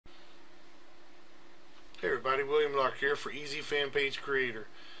Hey everybody, William Lark here for Easy Fan Page Creator,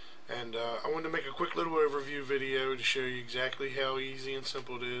 and I wanted to make a quick little overview video to show you exactly how easy and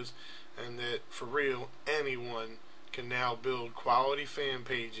simple it is, and that for real anyone can now build quality fan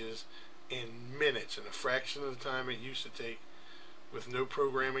pages in minutes, in a fraction of the time it used to take, with no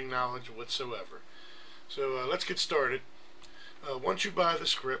programming knowledge whatsoever. So let's get started. Once you buy the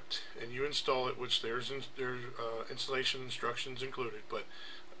script and you install it, which there's installation instructions included, but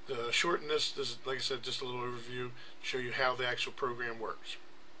shorten this is, like I said, just a little overview to show you how the actual program works.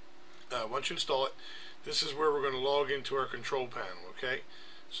 Once you install it, this is where we're going to log into our control panel. Okay,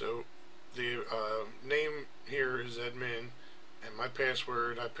 so the name here is admin, and my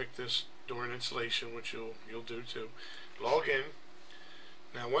password, I picked this during installation, which you'll do too. Log in.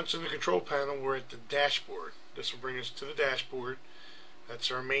 Now once in the control panel, we're at the dashboard. This will bring us to the dashboard. That's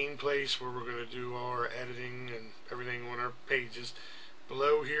our main place where we're going to do our editing and everything on our pages.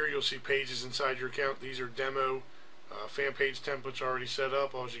 Below here you'll see pages inside your account. These are demo fan page templates already set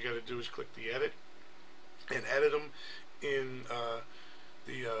up. All you got to do is click the edit and edit them in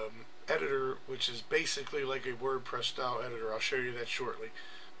the editor, which is basically like a WordPress style editor. I'll show you that shortly.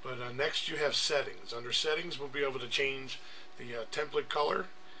 But next you have settings. Under settings we'll be able to change the template color,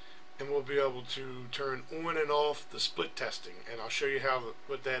 and we'll be able to turn on and off the split testing, and I'll show you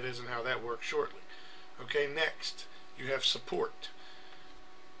what that is and how that works shortly. Okay, next you have support.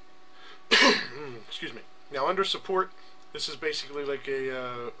 Excuse me. Now under support, this is basically like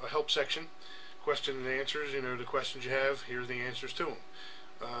a help section, question and answers. You know, the questions you have, here are the answers to them.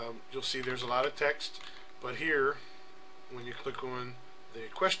 You'll see there's a lot of text, but here when you click on the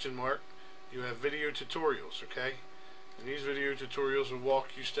question mark, you have video tutorials. Okay, and these video tutorials will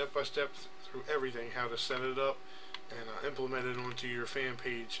walk you step by step through everything, how to set it up and implement it onto your fan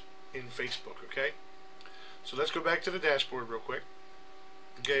page in Facebook. Okay, so let's go back to the dashboard real quick.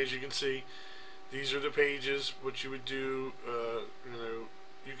 Okay, as you can see, these are the pages. What you would do, you know,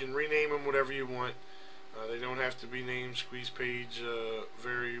 you can rename them whatever you want. They don't have to be named squeeze page,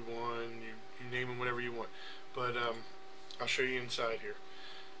 very one. You name them whatever you want. But I'll show you inside here.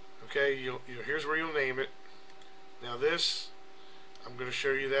 Okay, here's where you'll name it. Now this, I'm going to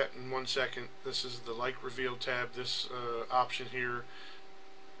show you that in 1 second. This is the like reveal tab. This option here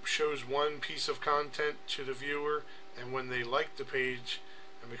shows one piece of content to the viewer, and when they like the page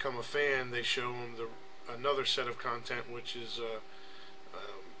and become a fan, they show them another set of content, which is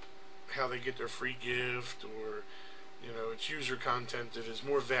how they get their free gift, or you know, it's user content that is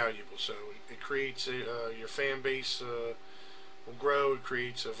more valuable. So it creates your fan base will grow. It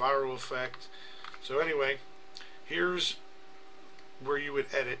creates a viral effect. So anyway, here's where you would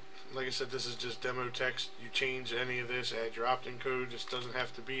edit. Like I said, this is just demo text. You change any of this, add your opt-in code. This doesn't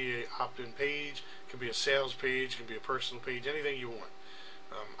have to be an opt-in page. It can be a sales page, it can be a personal page, anything you want.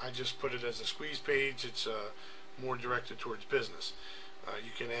 I just put it as a squeeze page. It's more directed towards business.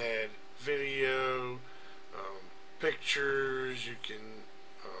 You can add video, pictures. You can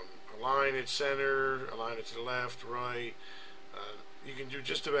align it center, align it to the left, right. You can do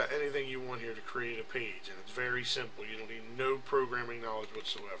just about anything you want here to create a page, and it's very simple. You don't need no programming knowledge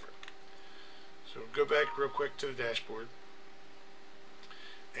whatsoever. So go back real quick to the dashboard,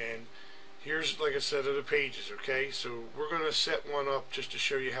 and here's, like I said, are the pages. Okay, so we're going to set one up just to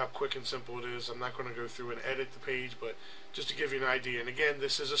show you how quick and simple it is. I'm not going to go through and edit the page, but just to give you an idea. And again,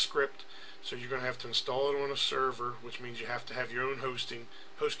 this is a script, so you're going to have to install it on a server, which means you have to have your own hosting.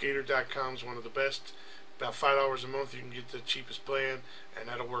 HostGator.com is one of the best. About $5 a month, you can get the cheapest plan, and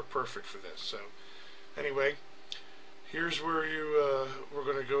that'll work perfect for this. So anyway, here's where we're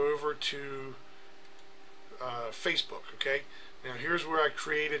going to go over to Facebook. Okay, now here's where I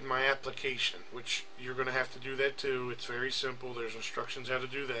created my application, which you're going to have to do that too. It's very simple. There's instructions how to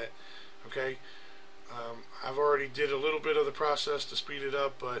do that. Okay, I've already did a little bit of the process to speed it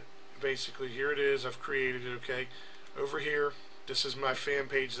up, but basically here it is. I've created it. Okay, over here, this is my fan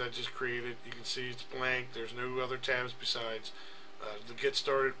page that I just created. You can see it's blank. There's no other tabs besides the get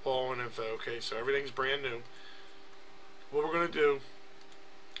started, all, and info. Okay, so everything's brand new. What we're going to do,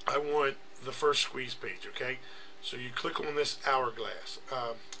 I want the first squeeze page. Okay, so you click on this hourglass,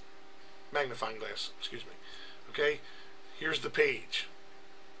 magnifying glass, excuse me. Okay, here's the page.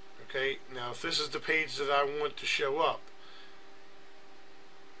 Okay, now if this is the page that I want to show up,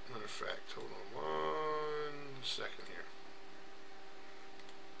 matter of fact, hold on 1 second here.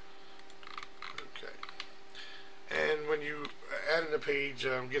 Okay, and when you add in a page,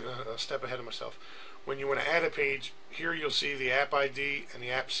 I'm getting a step ahead of myself. When you want to add a page, here you'll see the app ID and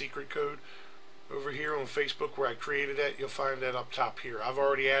the app secret code. Over here on Facebook where I created that, you'll find that up top here. I've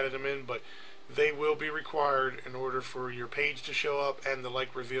already added them in, but they will be required in order for your page to show up and the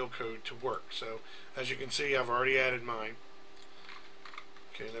like reveal code to work. So as you can see, I've already added mine.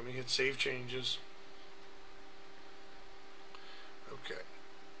 Okay, let me hit save changes. Okay.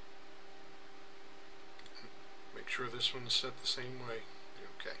 Make sure this one's set the same way.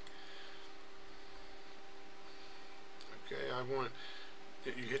 Okay. Okay, I want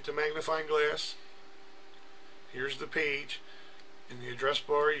you hit the magnifying glass. Here's the page. In the address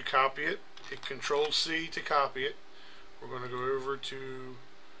bar, you copy it. Hit Control-C to copy it. We're going to go over to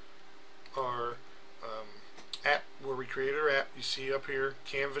our app where we created our app. You see up here,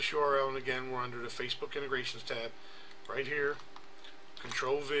 Canvas URL, and again, we're under the Facebook Integrations tab. Right here,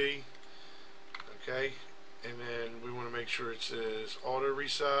 Control-V. Okay, and then we want to make sure it says Auto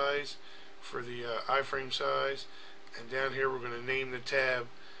Resize for the iframe size. And down here, we're going to name the tab,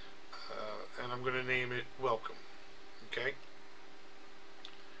 and I'm going to name it Welcome. Okay.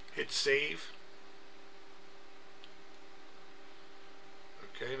 Hit save.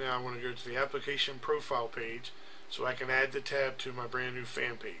 Okay, now I want to go to the application profile page so I can add the tab to my brand new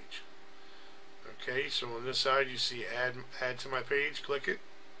fan page. Okay, so on this side you see add to my page. Click it.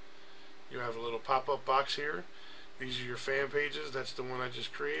 You have a little pop-up box here. These are your fan pages. That's the one I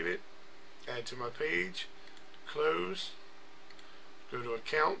just created. Add to my page. Close. Go to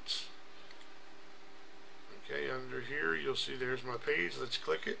accounts. Okay, under here you'll see there's my page. Let's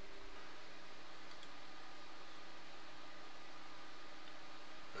click it.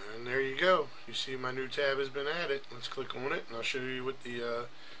 And there you go. You see my new tab has been added. Let's click on it and I'll show you what the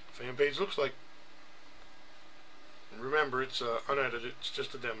fan page looks like. And remember, it's unedited. It's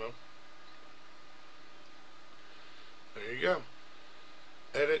just a demo. There you go.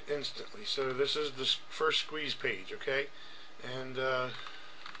 Edit instantly. So this is the first squeeze page, okay? And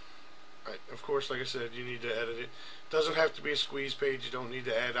of course, like I said, you need to edit it. Doesn't have to be a squeeze page. You don't need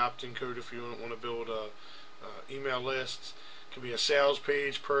to add opt-in code if you don't want to build email lists. It can be a sales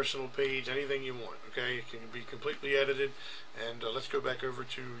page, personal page, anything you want. Okay, it can be completely edited. And let's go back over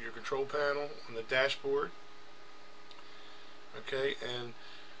to your control panel on the dashboard. Okay, and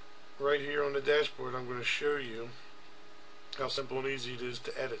right here on the dashboard, I'm going to show you how simple and easy it is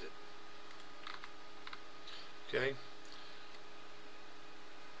to edit it. Okay.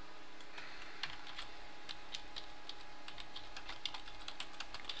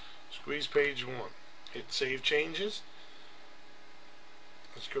 Squeeze page 1. Hit save changes.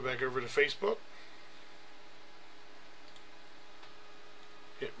 Let's go back over to Facebook.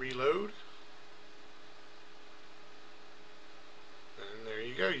 Hit reload. And there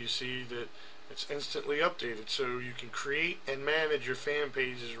you go. You see that it's instantly updated, so you can create and manage your fan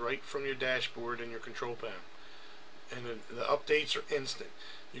pages right from your dashboard and your control panel. And the updates are instant.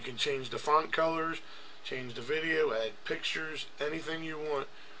 You can change the font colors, change the video, add pictures, anything you want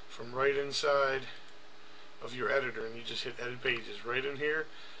from right inside of your editor, and you just hit edit pages right in here.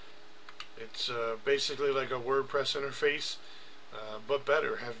 It's basically like a WordPress interface, but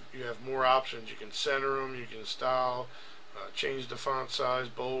better. You have more options. You can center them, you can style, change the font size,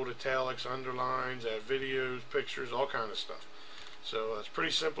 bold, italics, underlines, add videos, pictures, all kind of stuff. So it's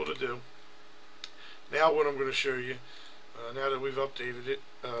pretty simple to do. Now what I'm going to show you, now that we've updated it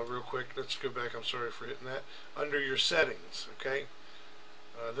real quick, let's go back. I'm sorry for hitting that. Under your settings, okay,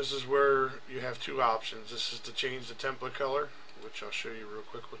 this is where you have two options. This is to change the template color, which I'll show you real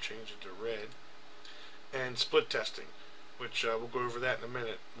quick. We'll change it to red. And split testing, which we'll go over that in a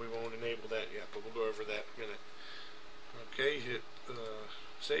minute. We won't enable that yet, but we'll go over that in a minute. Okay, hit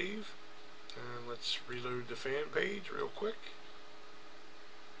save, and let's reload the fan page real quick.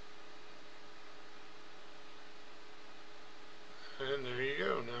 And there you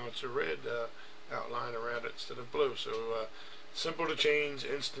go. Now it's a red outline around it instead of blue. So simple to change,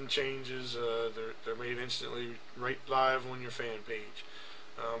 instant changes. They're made instantly right live on your fan page.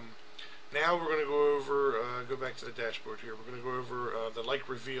 Now we're going to go over, go back to the dashboard here. We're going to go over the like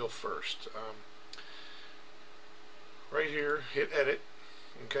reveal first. Right here, hit edit.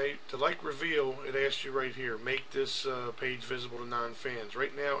 Okay, to like reveal, it asks you right here, make this page visible to non-fans.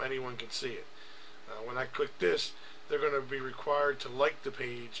 Right now, anyone can see it. When I click this, they're going to be required to like the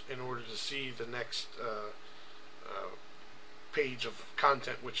page in order to see the next page of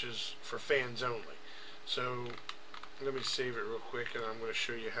content, which is for fans only. So let me save it real quick, and I'm going to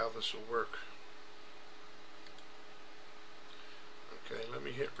show you how this will work. Okay, let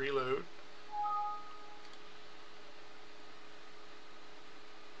me hit reload.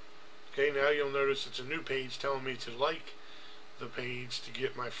 Okay, now you'll notice it's a new page telling me to like the page to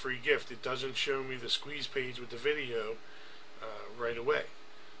get my free gift. It doesn't show me the squeeze page with the video right away.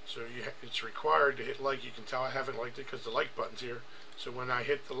 So it's required to hit like. You can tell I haven't liked it because the like button's here. So when I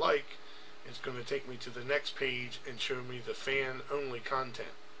hit the like, it's going to take me to the next page and show me the fan only content.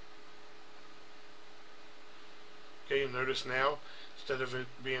 Okay, you'll notice now, instead of it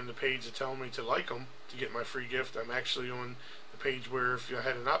being the page to tell me to like them to get my free gift, I'm actually on the page where if I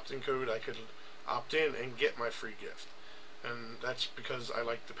had an opt-in code, I could opt in and get my free gift. And that's because I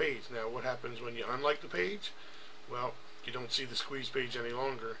like the page. Now, what happens when you unlike the page? Well, you don't see the squeeze page any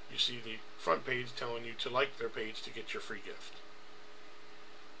longer. You see the front page telling you to like their page to get your free gift.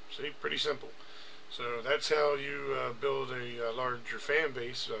 See, pretty simple. So that's how you build a larger fan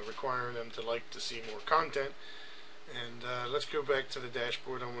base, requiring them to like to see more content. And let's go back to the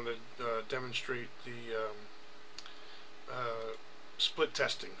dashboard. I'm going to demonstrate the split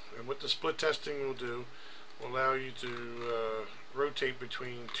testing. And what the split testing will do will allow you to rotate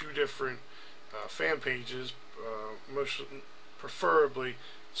between two different fan pages, most preferably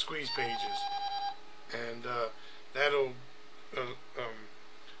squeeze pages, and that'll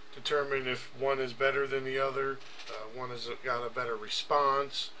determine if one is better than the other, one has got a better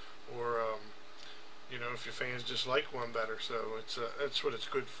response, or you know, if your fans just like one better. So it's that's what it's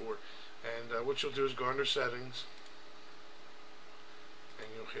good for. And what you'll do is go under settings, and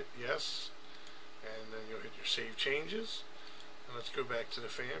you'll hit yes, and then you'll hit your save changes. And let's go back to the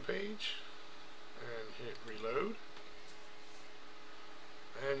fan page and hit reload,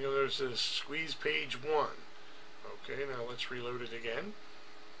 and you'll notice this squeeze page 1. Okay, now let's reload it again.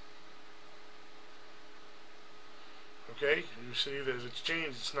 Okay, you see that it's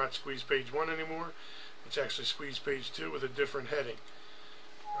changed. It's not squeeze page 1 anymore. It's actually squeeze page 2 with a different heading.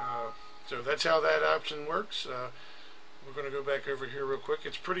 So that's how that option works. We're going to go back over here real quick.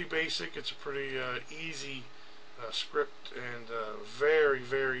 It's pretty basic. It's a pretty easy script, and very,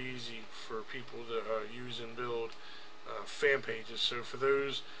 very easy for people to use and build fan pages. So for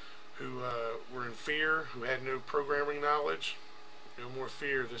those who were in fear, who had no programming knowledge, no more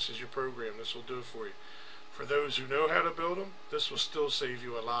fear. This is your program. This will do it for you. For those who know how to build them, this will still save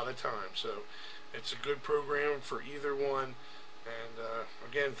you a lot of time. So it's a good program for either one. And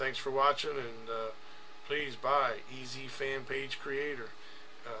again, thanks for watching, and please buy Easy Fan Page Creator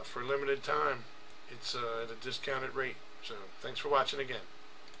for a limited time. It's at a discounted rate. So thanks for watching again.